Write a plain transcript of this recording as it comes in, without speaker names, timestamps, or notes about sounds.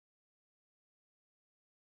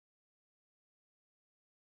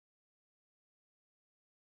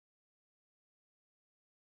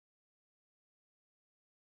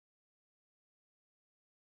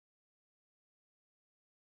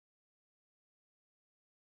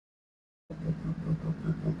Today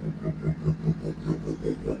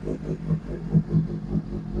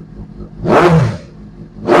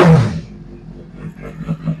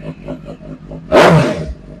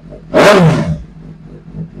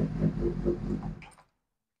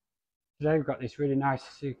we've got this really nice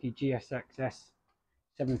Suzuki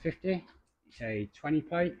GSXS750. It's a 20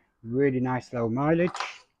 plate, really nice low mileage.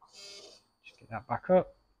 Just get that back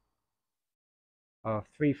up. Of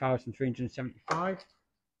 3,375.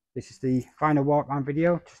 This is the final walk around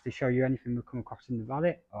video, just to show you anything we've come across in the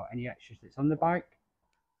valley or any extras that's on the bike.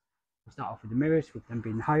 We'll start off with the mirrors, with them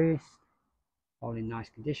being the highest, all in nice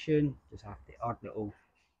condition. Just have the odd little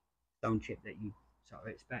stone chip that you sort of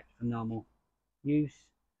expect for normal use.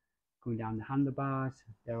 Going down the handlebars,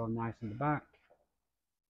 they're all nice on the back.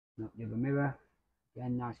 Not the other mirror,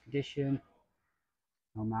 again nice condition.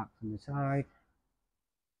 No marks on the side.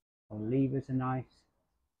 All the levers are nice.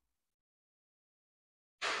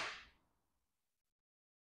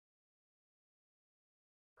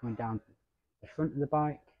 Coming down the front of the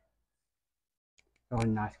bike, all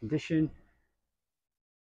in nice condition.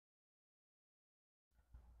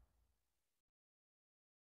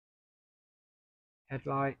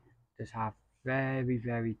 Headlight does have very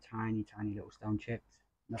tiny little stone chips,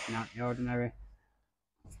 nothing out of the ordinary.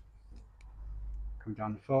 Come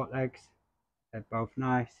down the fork legs, they're both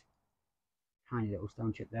nice, tiny little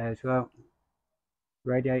stone chip there as well.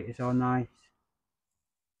 Radiator's all nice,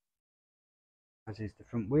 as is the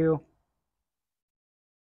front wheel.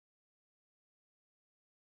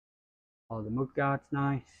 All the mudguards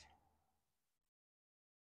nice.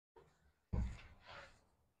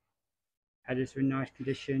 Headers are in nice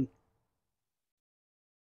condition,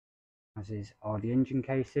 as is all the engine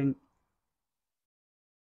casing.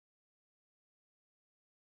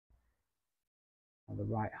 All the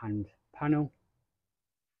right hand panel.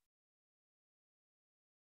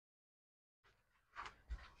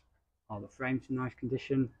 All the frames in nice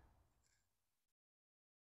condition.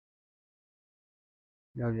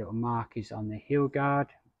 No little markings on the heel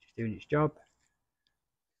guard, just doing its job.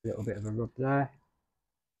 A little bit of a rub there.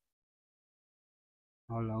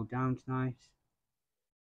 All low down's nice.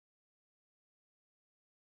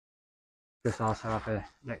 Does also have a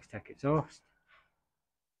Lextech exhaust.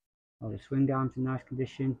 All the swing arms in nice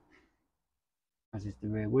condition, as is the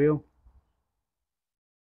rear wheel.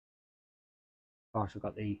 Also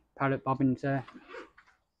got the pallet bobbins there.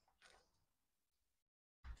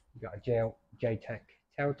 You've got a J-Tech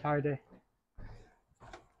tail tidy.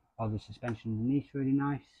 All the suspension underneath really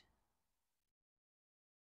nice.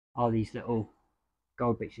 All these little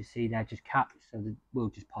gold bits you see there just caps, so the wheel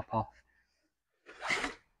just pop off.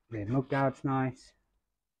 Rear mudguard's nice,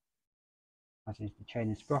 as is the chain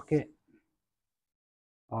and sprocket,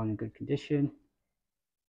 all in good condition.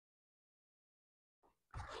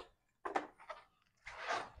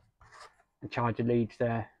 The charger leads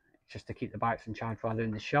there, just to keep the bikes on charge while they're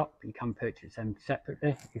in the shop. You can purchase them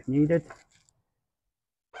separately if needed.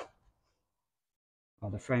 All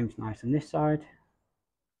the frame's nice on this side.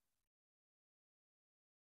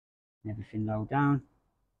 And everything low down.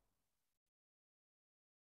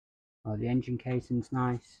 All the engine casing's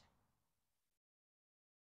nice.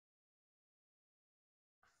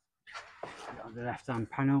 Got the left hand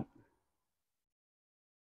panel.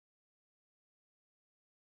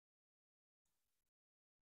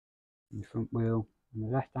 And the front wheel on the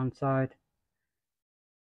left hand side.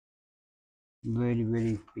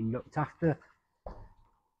 Really been looked after.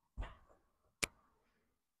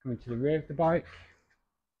 Coming to the rear of the bike.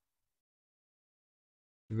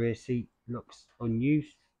 The rear seat looks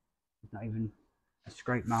unused. There's not even a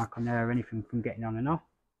scrape mark on there or anything from getting on and off.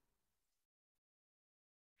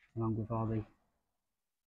 Along with all the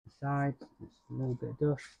sides, just a little bit of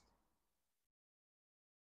dust.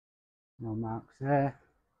 No marks there.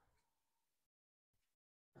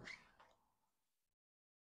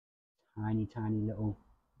 Tiny little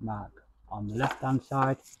mark on the left hand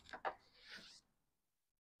side.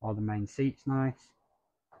 All the main seats nice.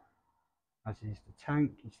 As is the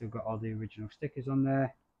tank, you've still got all the original stickers on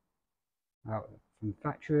there. Out from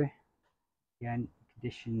factory. Again, the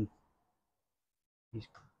condition is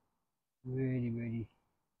really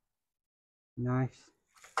nice.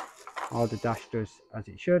 All the dash does as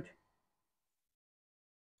it should.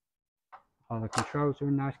 All the controls are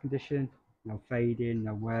in nice condition. No fading,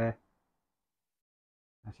 no wear.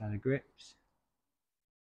 That's how the grips.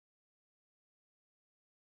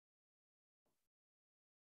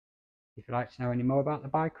 If you'd like to know any more about the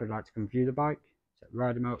bike or would like to come view the bike, it's at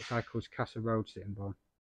Ryder Motorcycles, Castle Road, Sittingbourne.